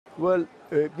Well,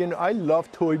 I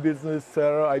love toy business,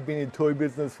 Sarah. I've been in toy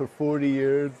business for 40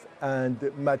 years, and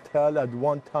Mattel at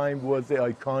one time was the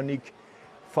iconic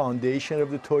foundation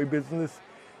of the toy business.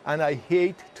 And I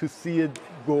hate to see it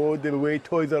go the way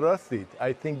Toys R Us did.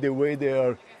 I think the way they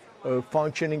are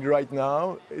functioning right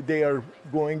now, they are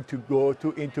going to go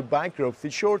into bankruptcy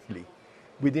shortly,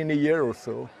 within a year or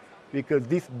so, because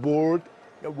this board,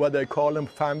 what I call them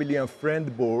family and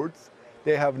friend boards,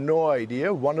 they have no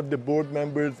idea. One of the board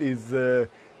members is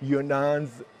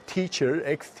Yunan's teacher,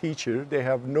 ex-teacher. They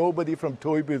have nobody from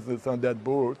toy business on that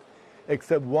board,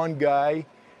 except one guy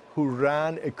who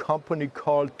ran a company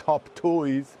called Top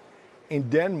Toys in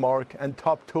Denmark, and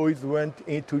Top Toys went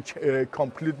into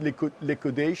complete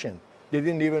liquidation. They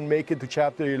didn't even make it to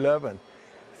Chapter 11.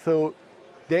 So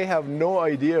they have no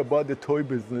idea about the toy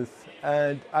business.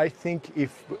 And I think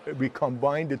if we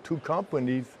combine the two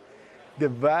companies, the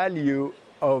value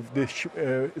of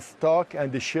the stock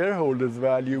and the shareholders'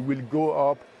 value will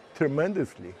go up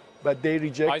tremendously. But they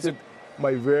rejected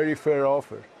my very fair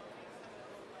offer.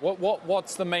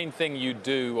 What's the main thing you'd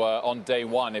do on day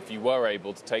one if you were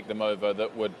able to take them over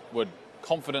that would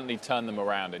confidently turn them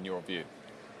around, in your view?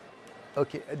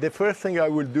 Okay, the first thing I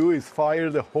will do is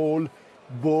fire the whole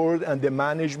board and the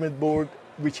management board,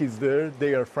 which is there.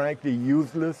 They are frankly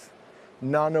useless,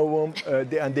 none of them,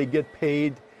 and they get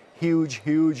paid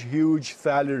huge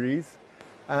salaries.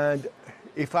 And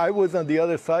if I was on the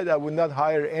other side, I would not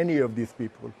hire any of these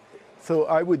people. So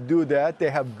I would do that. They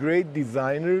have great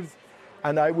designers,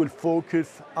 and I will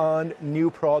focus on new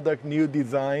product, new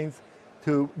designs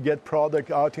to get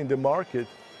product out in the market,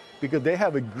 because they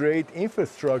have a great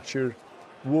infrastructure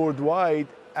worldwide,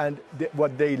 and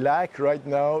what they lack right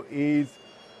now is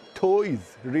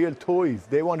toys, real toys.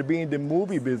 They want to be in the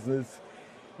movie business.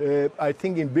 I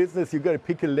think in business, you've got to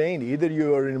pick a lane. Either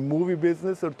you are in a movie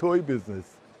business or toy business.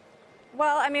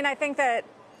 Well, I mean, I think that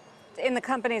in the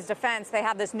company's defense, they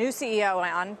have this new CEO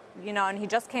on, and he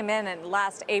just came in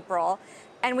last April.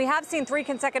 And we have seen 3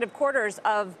 consecutive quarters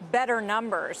of better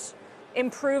numbers,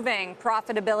 improving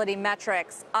profitability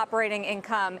metrics, operating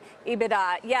income,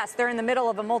 EBITDA. Yes, they're in the middle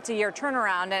of a multi-year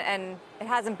turnaround, and it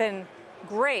hasn't been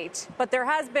great, but there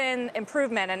has been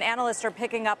improvement, and analysts are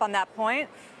picking up on that point.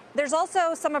 There's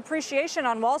also some appreciation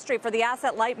on Wall Street for the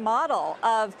asset-light model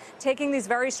of taking these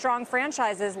very strong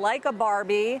franchises like a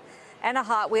Barbie and a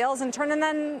Hot Wheels and turning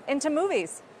them into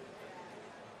movies.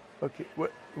 Okay,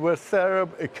 well, Sarah,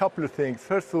 a couple of things.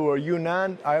 First of all,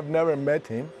 Yunan, I have never met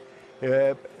him.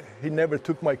 He never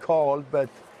took my call,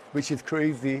 which is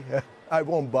crazy. I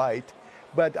won't bite.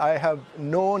 But I have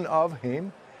known of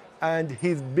him, and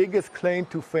his biggest claim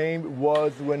to fame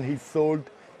was when he sold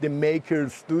the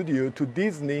Maker's studio to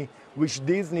Disney, which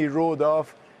Disney wrote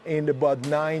off in about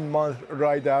 9 months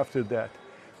right after that.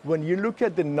 When you look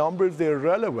at the numbers, they're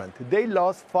relevant. They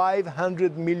lost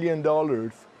 $500 million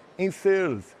in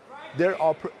sales. Their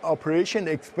operation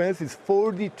expense is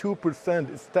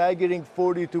 42%, staggering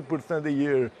 42% a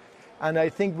year. And I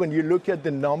think when you look at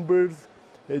the numbers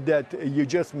that you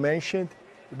just mentioned,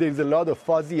 there's a lot of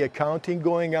fuzzy accounting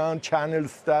going on, channel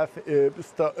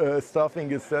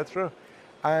stuffing, etc.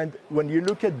 And when you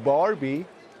look at Barbie,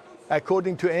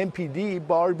 according to NPD,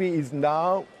 Barbie is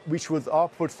now, which was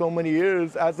up for so many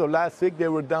years, as of last week, they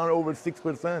were down over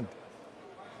 6%.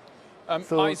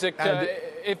 Isaac,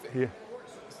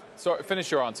 sorry,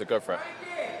 finish your answer, go for it.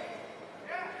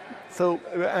 So,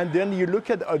 and then you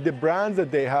look at the brands that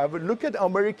they have. Look at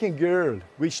American Girl,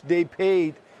 which they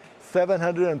paid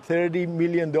 $730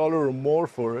 million or more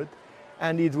for it,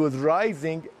 and it was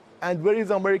rising. And where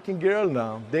is American Girl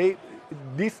now?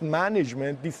 This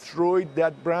management destroyed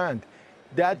that brand.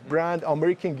 That brand,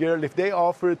 American Girl, if they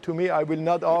offer it to me, I will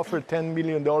not offer $10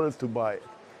 million to buy it.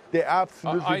 They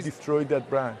absolutely destroyed that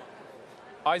brand.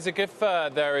 Isaac, if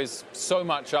there is so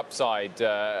much upside,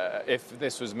 if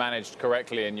this was managed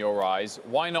correctly in your eyes,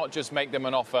 why not just make them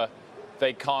an offer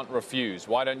they can't refuse?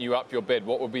 Why don't you up your bid?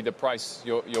 What would be the price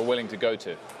you're willing to go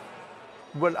to?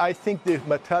 Well, I think the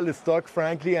Mattel stock,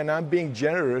 frankly, and I'm being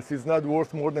generous, is not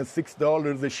worth more than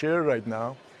 $6 a share right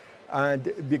now.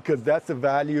 And because that's the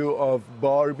value of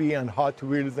Barbie and Hot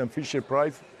Wheels and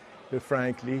Fisher-Price,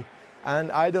 frankly. And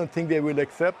I don't think they will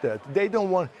accept that. They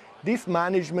don't want, this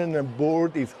management and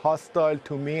board is hostile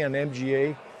to me and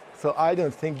MGA, so I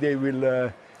don't think they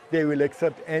will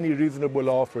accept any reasonable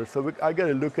offer. So I got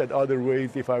to look at other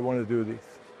ways if I want to do this.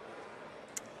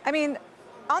 I mean,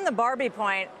 on the Barbie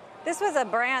point, this was a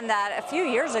brand that a few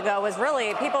years ago was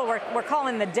really, people were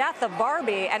calling the death of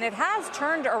Barbie, and it has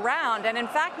turned around. And in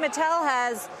fact, Mattel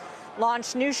has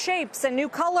launched new shapes and new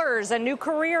colors and new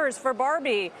careers for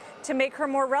Barbie to make her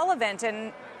more relevant.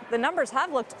 And the numbers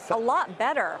have looked a lot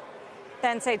better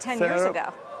than, say, 10 years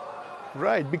ago.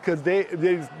 Right, because there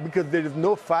is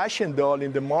no fashion doll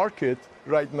in the market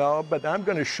right now, but I'm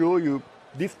going to show you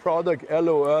this product,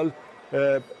 LOL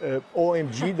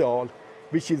OMG doll,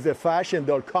 which is a fashion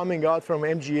doll coming out from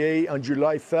MGA on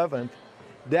July 7th.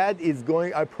 That is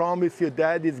going, I promise you,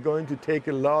 that is going to take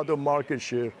a lot of market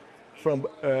share from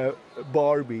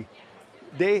Barbie.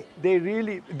 They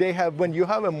have, when you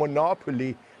have a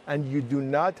monopoly and you do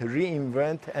not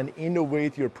reinvent and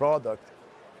innovate your product,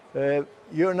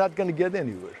 you're not going to get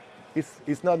anywhere.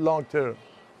 It's not long term.